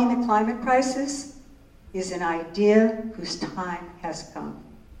 solving the climate crisis is an idea whose time has come.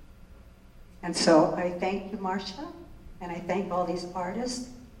 And so I thank you, Marcia, and I thank all these artists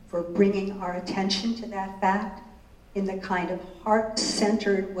for bringing our attention to that fact in the kind of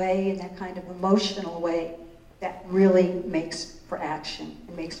heart-centered way, in that kind of emotional way that really makes for action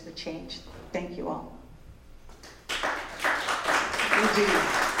and makes for change. Thank you all. Indeed.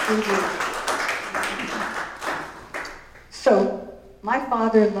 So, my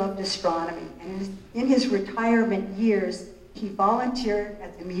father loved astronomy, and in his retirement years, he volunteered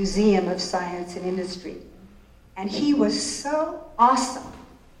at the Museum of Science and Industry. And he was so awesome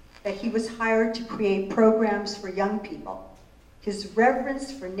that he was hired to create programs for young people. His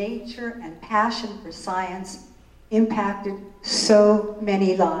reverence for nature and passion for science impacted so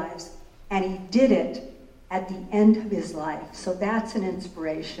many lives, and he did it at the end of his life. So that's an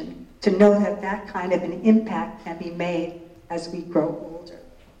inspiration to know that that kind of an impact can be made as we grow older.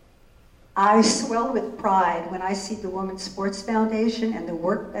 I swell with pride when I see the Women's Sports Foundation and the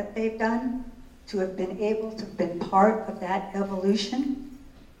work that they've done to have been able to have been part of that evolution.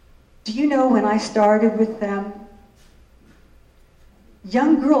 Do you know when I started with them,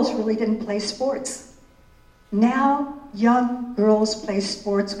 young girls really didn't play sports. Now young girls play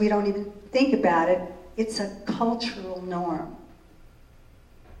sports, we don't even think about it. It's a cultural norm.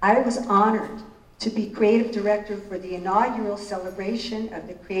 I was honored to be creative director for the inaugural celebration of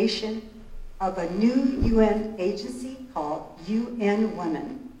the creation of a new UN agency called UN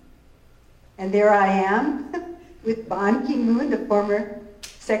Women. And there I am with Ban Ki-moon, the former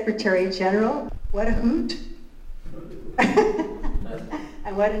Secretary General. What a hoot.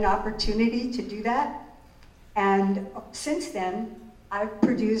 And what an opportunity to do that. And since then, I've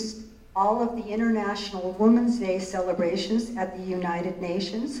produced all of the International Women's Day celebrations at the United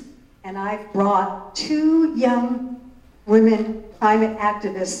Nations, and I've brought 2 young women climate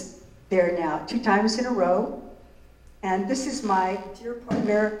activists there now, 2 times in a row. And this is my dear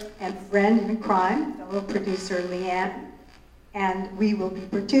partner and friend in crime, fellow producer Leanne. And we will be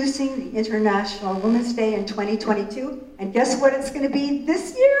producing the International Women's Day in 2022. And guess what it's going to be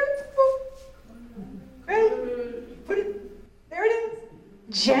this year? Great. Put it, there it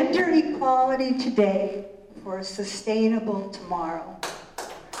is. Gender equality today for a sustainable tomorrow.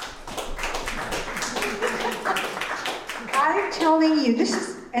 I'm telling you, this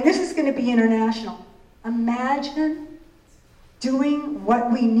is going to be international. Imagine doing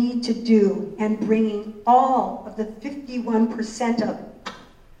what we need to do and bringing all of the 51%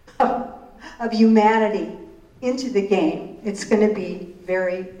 of humanity into the game. It's going to be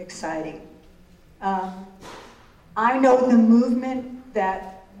very exciting. I know the movement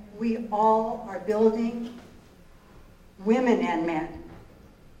that we all are building, women and men,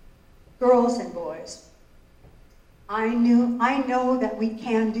 girls and boys. I know that we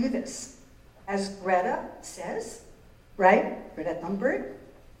can do this. As Greta says, right? Greta Thunberg,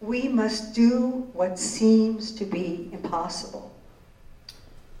 we must do what seems to be impossible.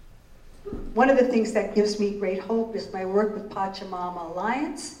 One of the things that gives me great hope is my work with Pachamama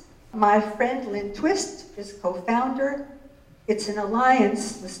Alliance. My friend Lynn Twist is co-founder. It's an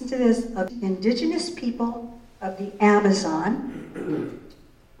alliance, listen to this, of indigenous people of the Amazon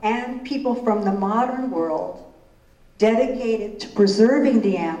and people from the modern world dedicated to preserving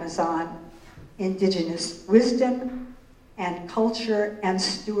the Amazon, indigenous wisdom and culture and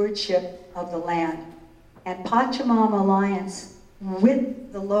stewardship of the land. And Pachamama Alliance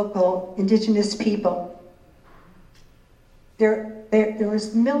with the local indigenous people. There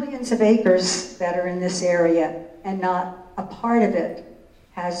is millions of acres that are in this area, and not a part of it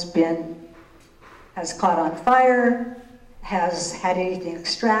has caught on fire, has had anything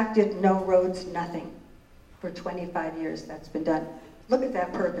extracted, no roads, nothing. For 25 years that's been done. Look at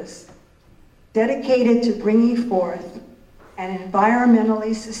that purpose. Dedicated to bringing forth an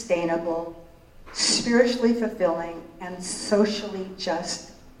environmentally sustainable, spiritually fulfilling, and socially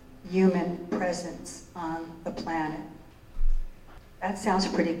just human presence on the planet. That sounds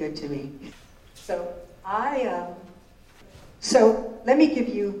pretty good to me. So let me give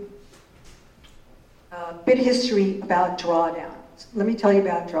you a bit of history about Drawdown. Let me tell you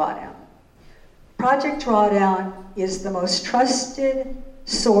about Drawdown. Project Drawdown is the most trusted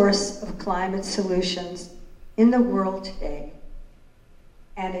source of climate solutions in the world today.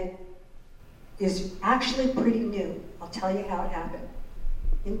 And it is actually pretty new. I'll tell you how it happened.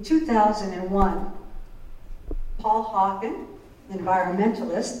 In 2001, Paul Hawken,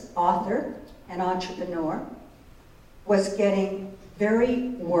 environmentalist, author, and entrepreneur, was getting very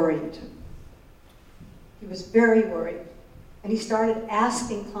worried. He was very worried. And he started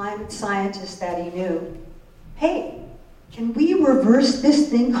asking climate scientists that he knew, hey, can we reverse this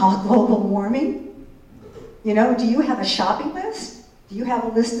thing called global warming? You know, do you have a shopping list? Do you have a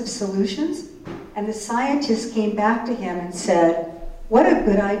list of solutions? And the scientists came back to him and said, what a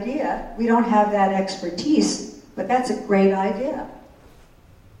good idea. We don't have that expertise, but that's a great idea.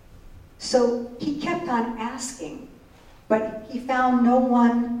 So he kept on asking, but he found no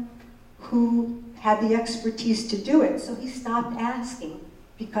one who had the expertise to do it. So he stopped asking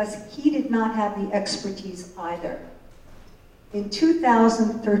because he did not have the expertise either. In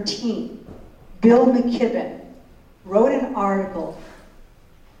 2013, Bill McKibben wrote an article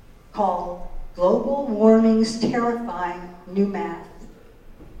called Global Warming's Terrifying New Math.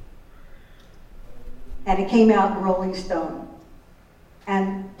 And it came out in Rolling Stone.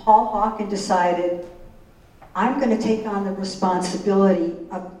 And Paul Hawken decided, I'm going to take on the responsibility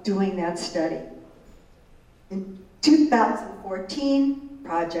of doing that study. In 2014,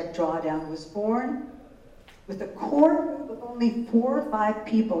 Project Drawdown was born with a core group of only 4 or 5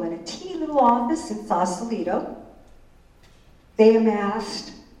 people in a teeny little office in Sausalito. They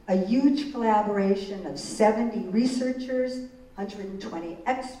amassed a huge collaboration of 70 researchers, 120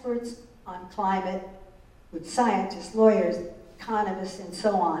 experts on climate, with scientists, lawyers, economists, and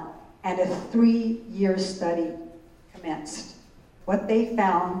so on, and a 3-year study commenced. What they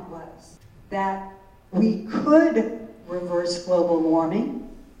found was that we could reverse global warming,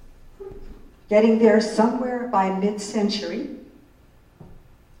 getting there somewhere by mid-century,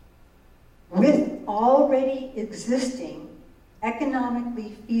 with already existing,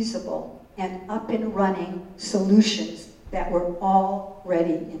 economically feasible, and up and running solutions that were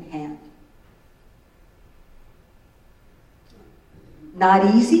already in hand.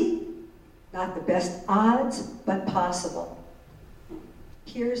 Not easy, not the best odds, but possible.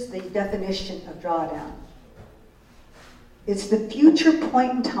 Here's the definition of drawdown. It's the future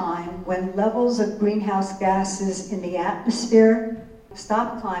point in time when levels of greenhouse gases in the atmosphere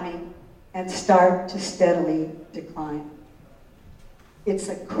stop climbing and start to steadily decline. It's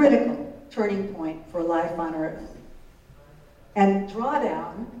a critical turning point for life on Earth. And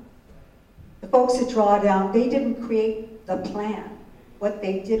drawdown, the folks at Drawdown, they didn't create the plan. What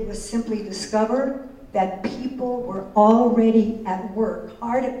they did was simply discover that people were already at work,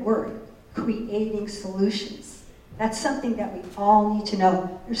 hard at work, creating solutions. That's something that we all need to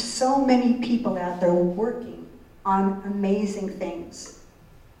know. There's so many people out there working on amazing things.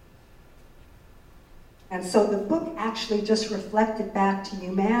 And so the book actually just reflected back to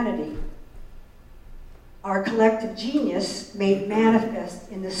humanity. Our collective genius made manifest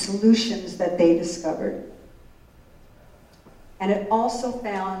in the solutions that they discovered. And it also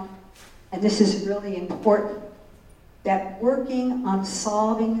found, and this is really important, that working on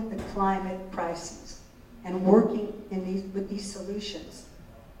solving the climate crisis and working with these solutions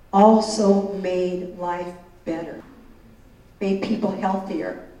also made life better, made people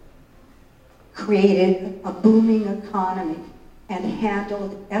healthier, created a booming economy, and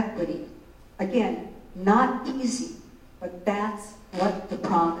handled equity. Again, not easy, but that's what the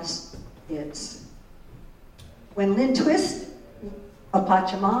promise is. When Lynn Twist of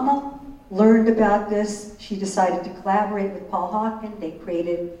Pachamama learned about this, she decided to collaborate with Paul Hawken. They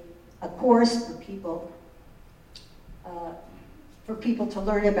created a course for people to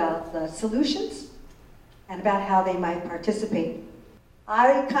learn about the solutions and about how they might participate.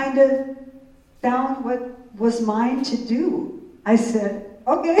 I kind of found what was mine to do. I said,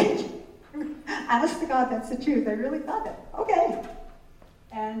 okay, honest to God, that's the truth. I really thought that, okay.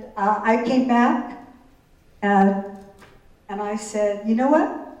 And I came back and I said, you know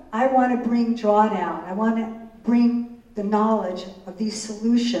what? I want to bring drawdown. I want to bring the knowledge of these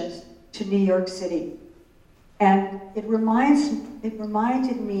solutions to New York City. And it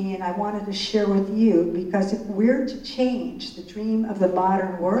reminded me, and I wanted to share with you, because if we're to change the dream of the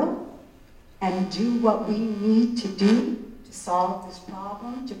modern world and do what we need to do to solve this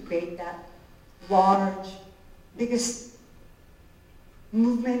problem, to create that large, biggest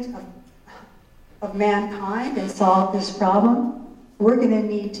movement of mankind and solve this problem, we're going to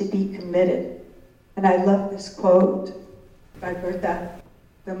need to be committed. And I love this quote by Bertha.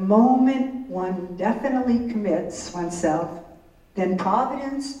 The moment one definitely commits oneself, then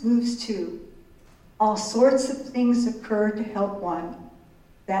providence moves too. All sorts of things occur to help one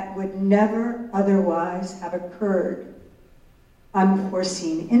that would never otherwise have occurred.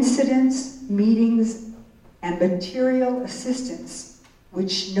 Unforeseen incidents, meetings, and material assistance,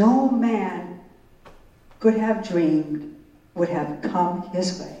 which no man could have dreamed would have come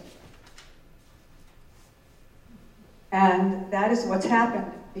his way. And that is what's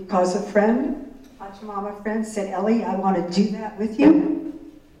happened, because a friend, Pachamama friend, said, Ellie, I want to do that with you.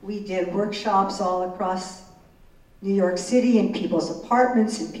 We did workshops all across New York City, in people's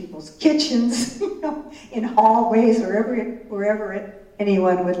apartments, in people's kitchens, in hallways, wherever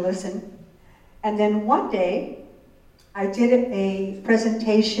anyone would listen. And then one day, I did a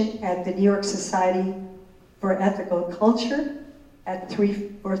presentation at the New York Society for Ethical Culture at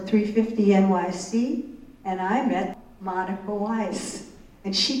 350 NYC, and I met Monica Weiss.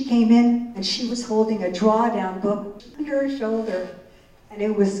 And she came in, and she was holding a drawdown book on her shoulder, and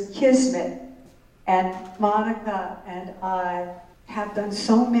it was Kismet. And Monica and I have done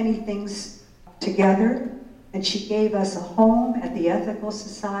so many things together, and she gave us a home at the Ethical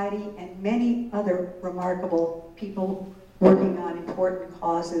Society and many other remarkable people working on important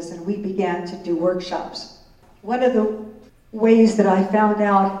causes, and we began to do workshops. One of the ways that I found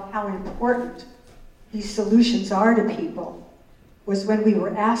out how important these solutions are to people was when we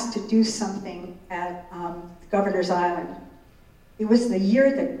were asked to do something at Governor's Island. It was the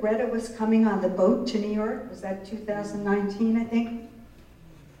year that Greta was coming on the boat to New York. Was that 2019, I think?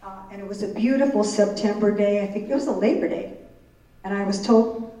 And it was a beautiful September day. I think it was a Labor Day. And I was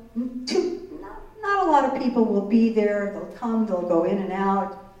told, not a lot of people will be there. They'll come, they'll go in and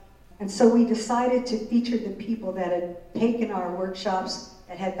out. And so we decided to feature the people that had taken our workshops,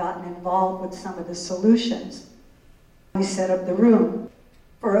 that had gotten involved with some of the solutions. We set up the room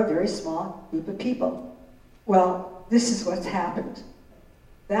for a very small group of people. Well, this is what's happened.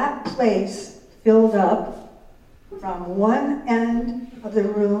 That place filled up from one end of the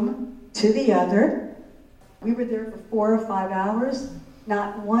room to the other. We were there for 4 or 5 hours.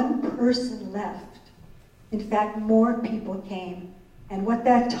 Not one person left. In fact, more people came. And what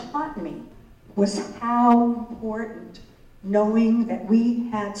that taught me was how important knowing that we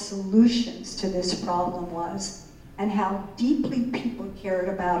had solutions to this problem was, and how deeply people cared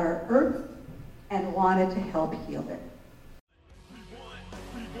about our earth and wanted to help heal it.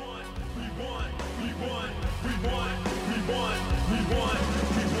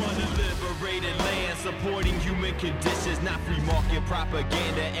 Supporting human conditions, not free market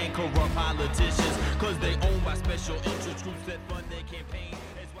propaganda and corrupt politicians, cause they owned by special interest groups that fund their campaign.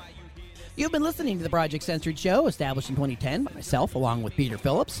 That's why you hear this. You've been listening to the Project Censored show, established in 2010 by myself, along with Peter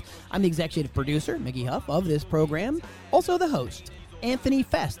Phillips. I'm the executive producer, Mickey Huff, of this program. Also the host, Anthony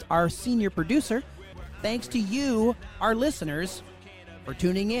Fest, our senior producer. Thanks to you, our listeners, for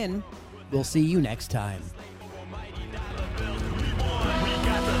tuning in. We'll see you next time.